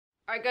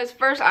Alright guys,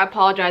 first I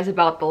apologize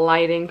about the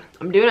lighting.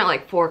 I'm doing it at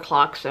like 4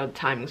 o'clock, so the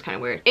timing is kind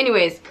of weird.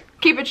 Anyways,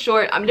 keep it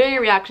short. I'm doing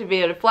a reaction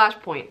video to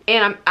Flashpoint.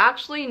 And I'm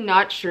actually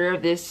not sure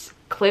if this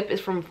clip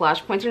is from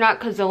Flashpoint or not,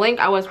 because the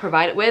link I was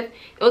provided with,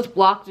 it was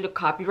blocked due to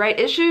copyright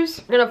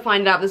issues. We're gonna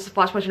find out if this is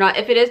Flashpoint or not.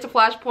 If it is the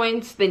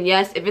Flashpoints, then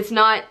yes. If it's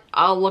not,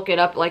 I'll look it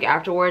up like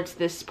afterwards,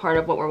 this part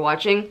of what we're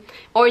watching.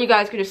 Or you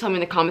guys could just tell me in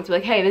the comments,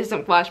 like, hey, this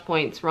isn't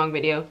Flashpoints, wrong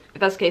video.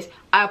 If that's the case,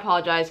 I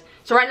apologize.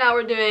 So right now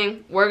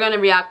we're gonna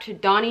react to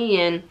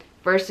Donnie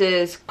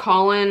versus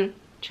COLLIN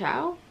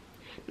CHOU.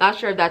 Not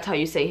sure if that's how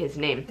you say his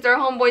name. It's our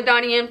homeboy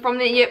Donnie from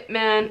the Ip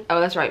Man. Oh,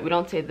 that's right. We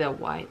don't say the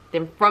Y.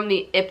 They're from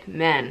the Ip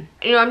Man.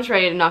 You know, I'm just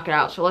ready to knock it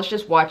out. So let's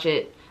just watch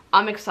it.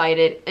 I'm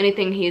excited.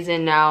 Anything he's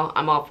in now,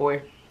 I'm all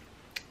for.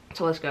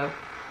 So let's go.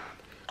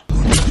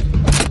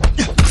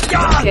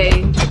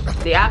 Okay,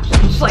 the action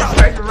just like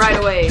starts right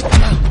away.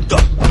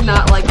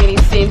 Not like any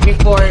scenes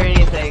before or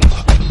anything.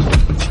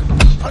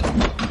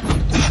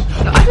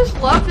 I just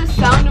love the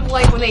sound of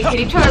like when they hit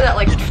each other. That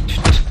like.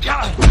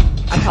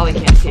 I probably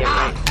can't see it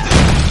right.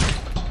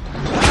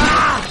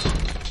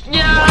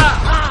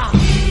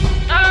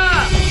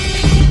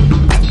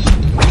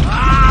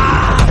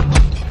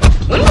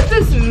 When was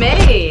this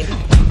made?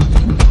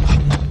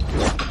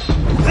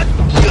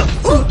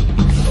 Ooh.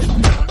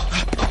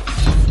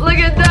 Look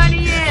at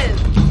Donnie in.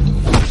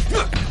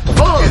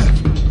 Oh,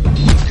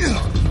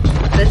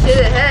 let's hit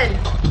the head.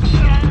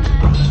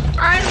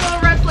 Alright,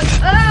 little wrestling.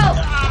 Oh,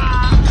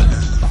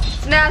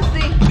 it's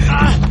nasty.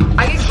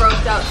 I get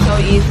grossed out so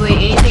easily.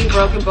 Anything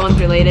broken bones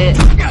related.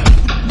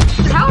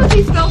 How is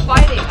he still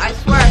fighting? I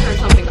swear I heard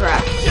something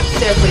crack.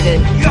 Seriously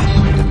did.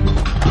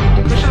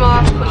 Push him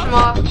off, push him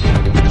off.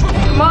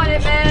 Come on,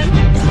 Ip Man.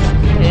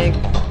 Pig.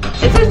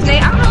 Is his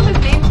name? I don't know if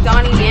his name's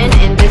Donnie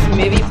in this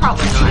movie.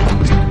 Probably not.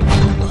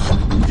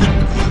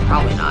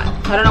 Probably not.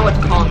 I don't know what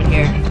to call him in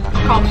here.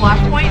 Call him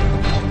Flashpoint?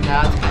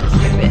 No, it's kind of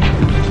stupid.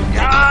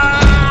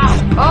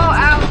 Oh,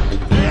 ow.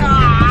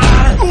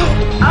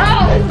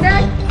 Oh, his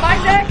neck! My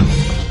neck!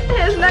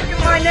 His neck and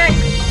my neck!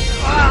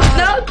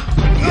 No!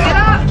 Get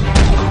up!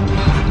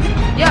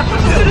 Yeah,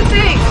 push him through the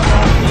thing!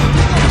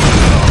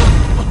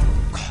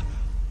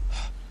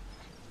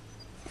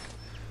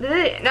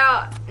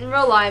 Now, in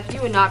real life,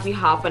 you would not be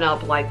hopping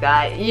up like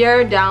that.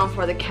 You're down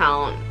for the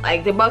count.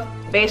 Like, they both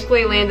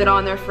basically landed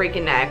on their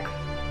freaking neck.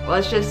 Well,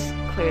 let's just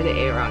clear the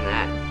air on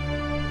that.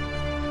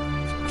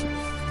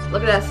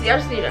 Look at that. See, I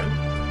just need him.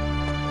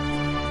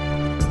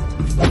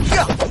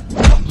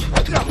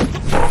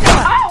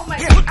 Oh my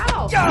god!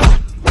 Ow!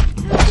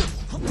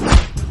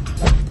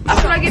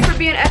 That's what I get for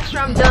being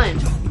extra. I'm done.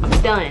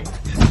 I'm done.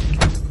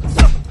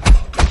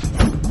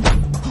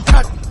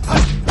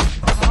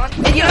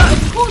 And you know,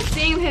 it's cool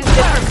seeing his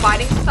different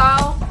fighting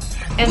style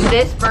and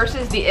this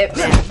versus the Ip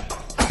Man.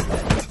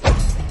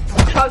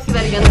 I'll probably see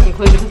that again in the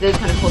conclusion because it is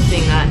kind of cool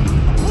seeing that.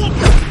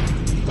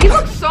 He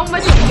looks so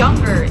much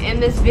younger in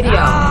this video.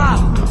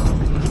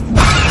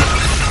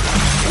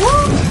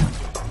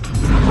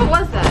 What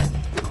was that?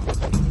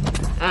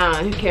 I don't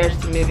know, who cares,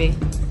 it's a movie.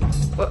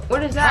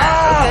 What is that?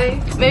 Okay.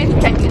 Maybe it's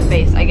protecting his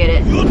face, I get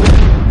it.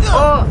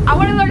 Oh, I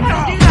want to learn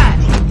how to do that.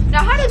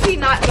 Now, how does he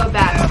not go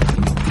back?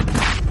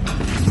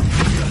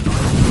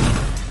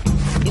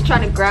 He's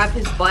trying to grab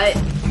his butt.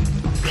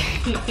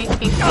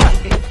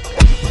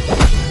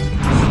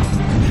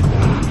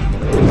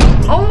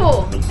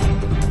 Oh!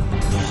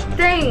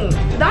 Dang,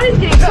 Donnie's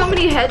getting so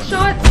many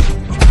headshots.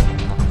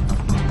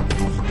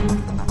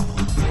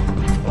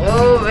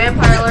 Oh,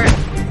 vampire alert.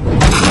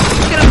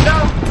 Get him go!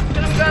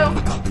 Get him go!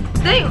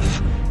 Dang!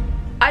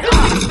 I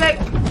don't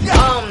expect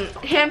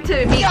him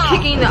to be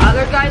kicking the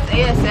other guy's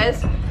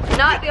ASS,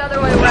 not the other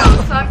way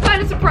around. So I'm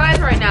kind of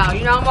surprised right now.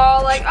 You know, I'm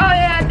all like, oh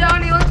yeah,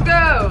 Donnie, let's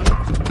go!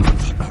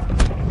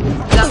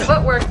 That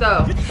footwork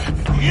though.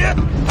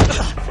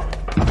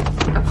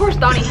 Of course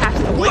Donnie has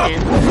to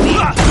win.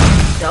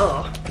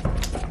 Duh.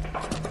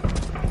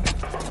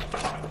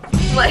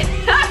 Like,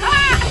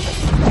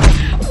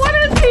 what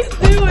is he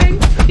doing?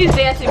 He's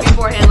dancing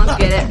beforehand, let's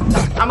get it.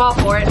 I'm all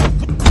for it.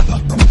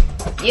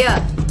 Yeah.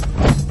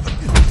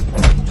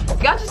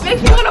 God just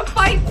makes me want to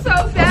fight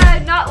so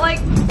bad, not like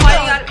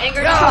fighting out of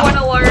anger, just want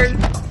to learn.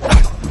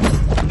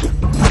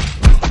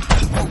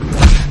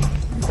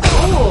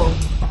 Ooh.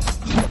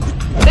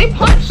 They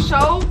punch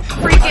so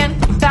freaking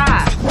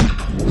fast.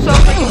 So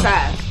freaking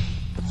fast.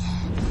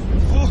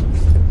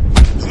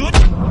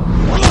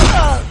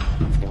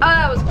 Oh,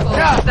 that was cool.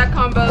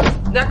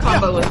 That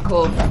combo was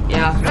cool.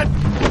 Yeah.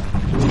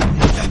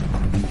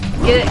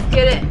 Get it,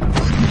 get it.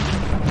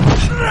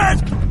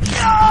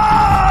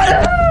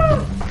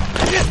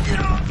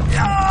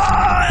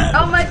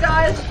 Oh my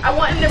gosh, I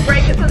want him to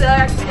break it so that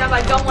I actually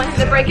I don't want him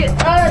to break it.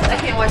 I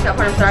can't watch that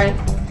part, I'm sorry.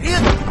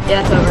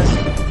 Yeah, it's over.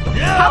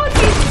 How is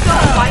he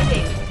still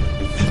fighting?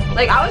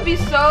 Like, I would be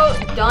so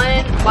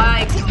done,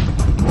 like,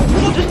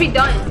 just be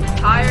done.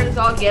 Tired as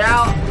all get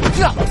out.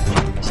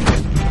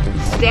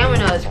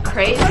 Stamina is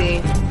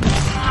crazy.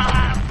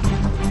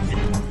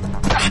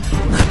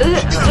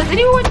 Does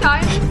anyone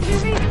die in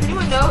this movie? Does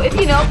anyone know? If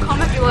you know,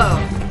 comment below.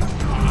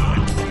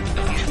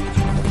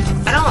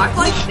 I don't know, I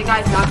feel like the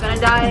guy's not gonna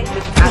die,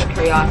 just out of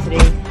curiosity.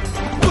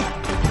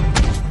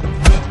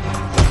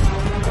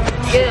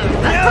 Get him.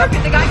 That's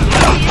perfect. The guy can't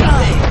see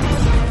anything.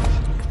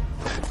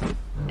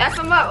 F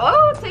him up.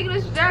 Oh, taking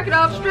his jacket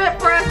off. Strip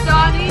press,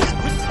 Donnie.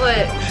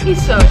 But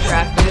he's so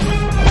attractive.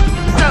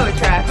 So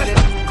attractive.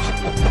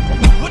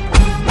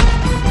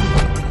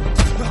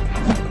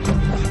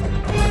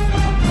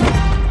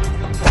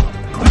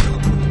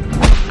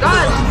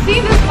 God,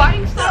 seeing this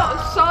fighting style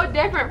is so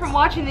different from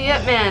watching the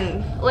Ip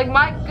Man. Like,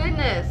 my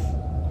goodness.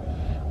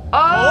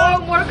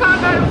 Oh, Mortal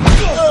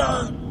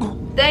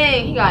Kombat.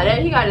 Dang, he got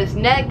it. He got his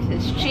neck,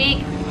 his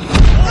cheek,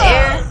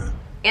 there,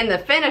 and the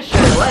finisher.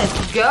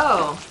 Let's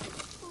go.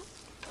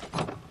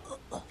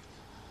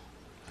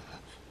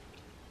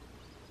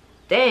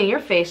 Dang, your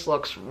face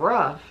looks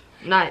rough.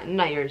 Not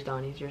yours,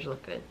 Donnie's. Yours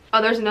look good.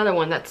 Oh, there's another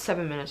one that's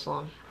 7 minutes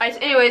long. Alright, so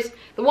anyways,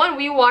 the one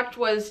we watched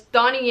was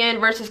Donnie Yen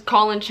versus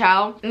Colin Chou.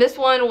 And this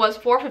one was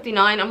 $4.59.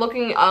 I'm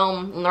looking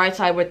on the right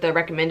side with the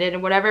recommended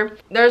and whatever.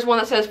 There's one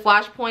that says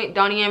Flashpoint,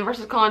 Donnie Yen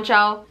versus Colin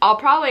Chou. I'll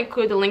probably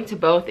include the link to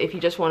both if you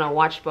just want to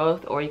watch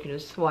both, or you can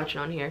just watch it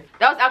on here.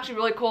 That was actually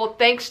really cool.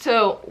 Thanks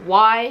to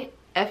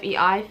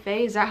YFEI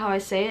Faye. Is that how I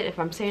say it? If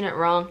I'm saying it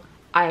wrong,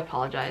 I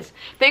apologize.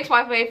 Thanks,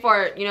 YFEI,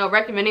 for, you know,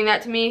 recommending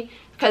that to me.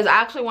 Because I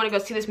actually want to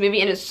go see this movie,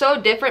 and it's so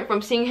different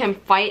from seeing him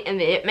fight in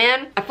the Ip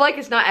Man. I feel like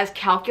it's not as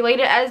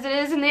calculated as it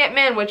is in the Ip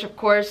Man, which of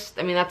course,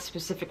 I mean, that's a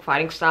specific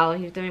fighting style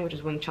he's doing, which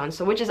is Wing Chun,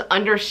 so which is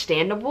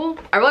understandable.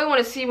 I really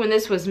want to see when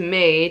this was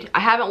made. I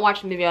haven't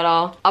watched the movie at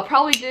all. I'll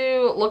probably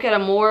look at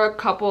a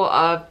couple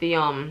of the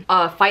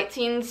fight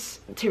scenes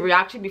to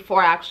react to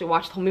before I actually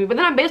watch the whole movie. But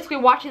then I'm basically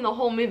watching the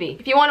whole movie.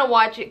 If you want to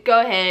watch it, go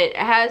ahead. It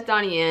has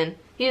Donnie Yen.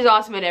 He's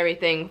awesome at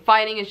everything.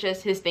 Fighting is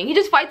just his thing. He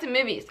just fights in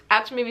movies,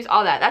 action movies,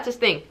 all that. That's his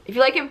thing. If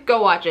you like him,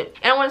 go watch it.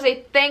 And I want to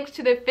say thanks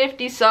to the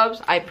 50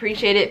 subs. I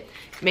appreciate it.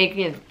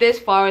 Making it this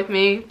far with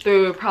me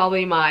through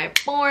probably my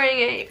boring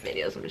 8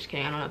 videos. I'm just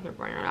kidding. I don't know if they're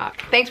boring or not.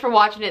 Thanks for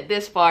watching it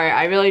this far.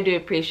 I really do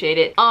appreciate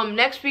it.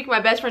 Next week, my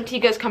best friend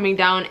Tika is coming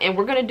down, and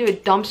we're gonna do a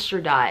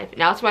dumpster dive.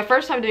 Now, it's my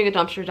first time doing a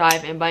dumpster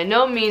dive, and by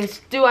no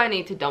means do I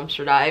need to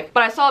dumpster dive.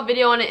 But I saw a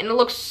video on it, and it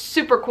looks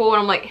super cool, and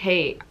I'm like,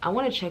 hey, I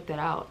want to check that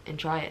out and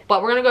try it.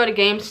 But we're gonna go to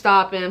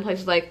GameStop and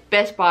places like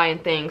Best Buy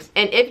and things.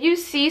 And if you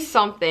see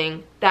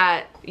something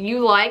that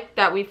you like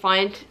that we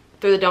find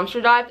through the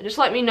dumpster dive, just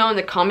let me know in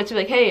the comments. Be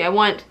like, hey, I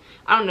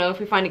don't know,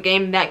 if we find a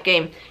game, that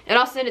game, and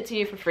I'll send it to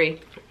you for free.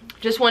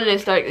 Just wanted to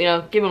start, you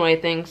know, giving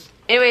away things.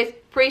 Anyways,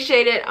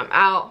 appreciate it. I'm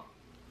out.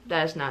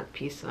 That is not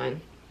peace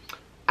sign.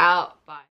 Out.